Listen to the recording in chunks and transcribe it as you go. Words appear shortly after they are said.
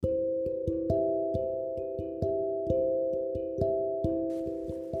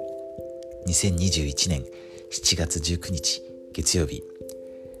2021年7月19日月曜日、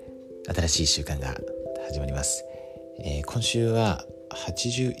新しい1週間が始まります。今週は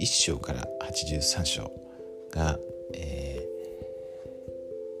81章から83章が、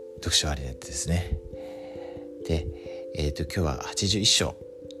読書ありでですね。で、今日は81章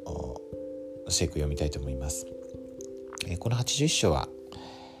の聖句を読みたいと思います。この81章は、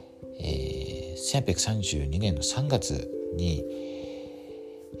1832年の3月に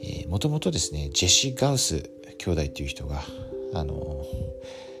もともとですね、ジェシー・ガウス兄弟っていう人が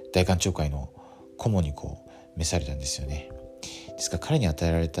大官庁会の顧問に召されたんですよね。ですから彼に与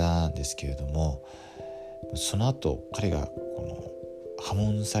えられたんですけれども、その後彼が破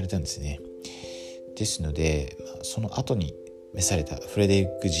門されたんですね。ですのでその後に召されたフレデリ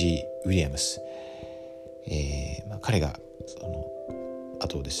ック・ G ・ウィリアムス、彼がその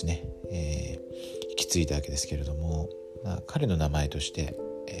後をですね、引き継いだわけですけれども、彼の名前として、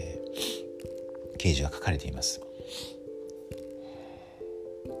啓示が書かれています。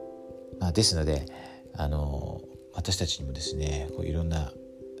ですので私たちにもですね、いろんな、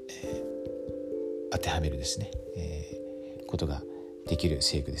当てはめるですね、ことができる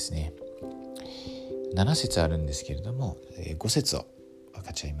聖句ですね。7節あるんですけれども、5節を分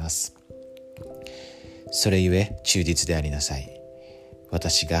かち合います。それゆえ忠実でありなさい。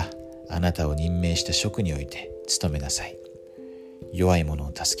私があなたを任命した職において努めなさい。弱い者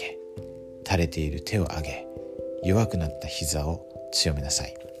を助け、垂れている手を上げ、弱くなった膝を強めなさ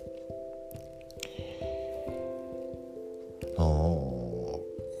い。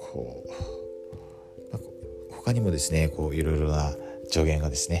他にもですね、いろいろな助言が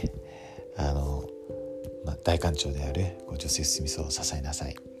ですね、大官庁であるジョセフ・スミスを支えなさ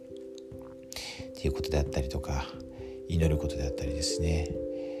いっていうことであったりとか、祈ることであったりですね、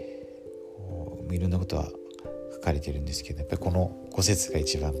いろんなことは書かれているんですけど、やっぱりこの5節が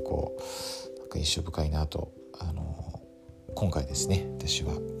一番なんか印象深いなと今回ですね、私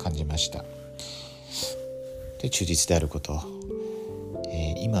は感じました。で、忠実であること、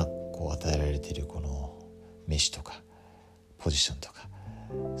今与えられているこの飯とかポジションとか、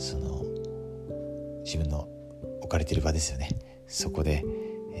その自分の置かれている場ですよね。そこで、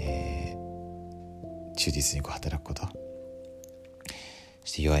忠実に働くこと、そ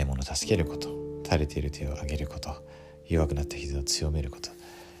して弱い者を助けること、垂れている手を上げること、弱くなった膝を強めること、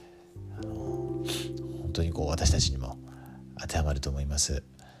本当に私たちにも当てはまると思います。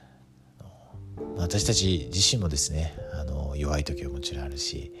私たち自身もですね、弱い時はもちろんある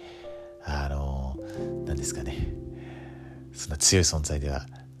し、何ですかね、そんな強い存在では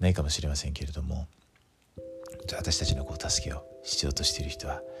ないかもしれませんけれども、私たちの助けを必要としている人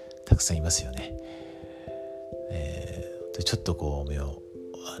はたくさんいますよね。ちょっと目を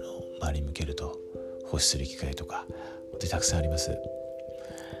周りに向けると奉仕する機会とか本当にたくさんあります。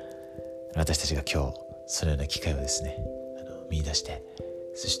私たちが今日そのような機会をですね、見出して、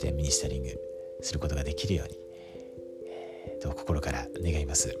そしてミニスタリングすることができるように、心から願い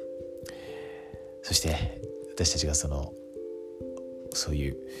ます。そして私たちがそうい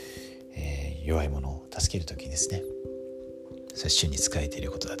う、弱い者を助けるときにですね、それは主に仕えてい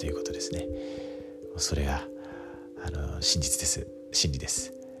ることだということですね。それが真実です、真理で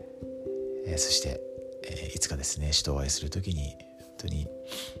す。そして、いつかですね、人を愛するときに本当に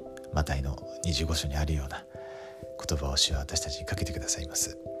マタイの25章にあるような言葉を主は私たちにかけてくださいま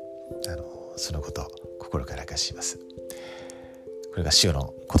す。そのことを心から明かします。これが主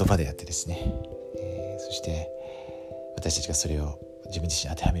の言葉であってですね、そして私たちがそれを自分自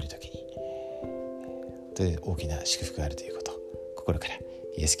身に当てはめるときに本当に大きな祝福があるということを心から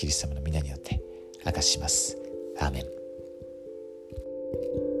イエス・キリスト様の皆によって明かします。アーメン。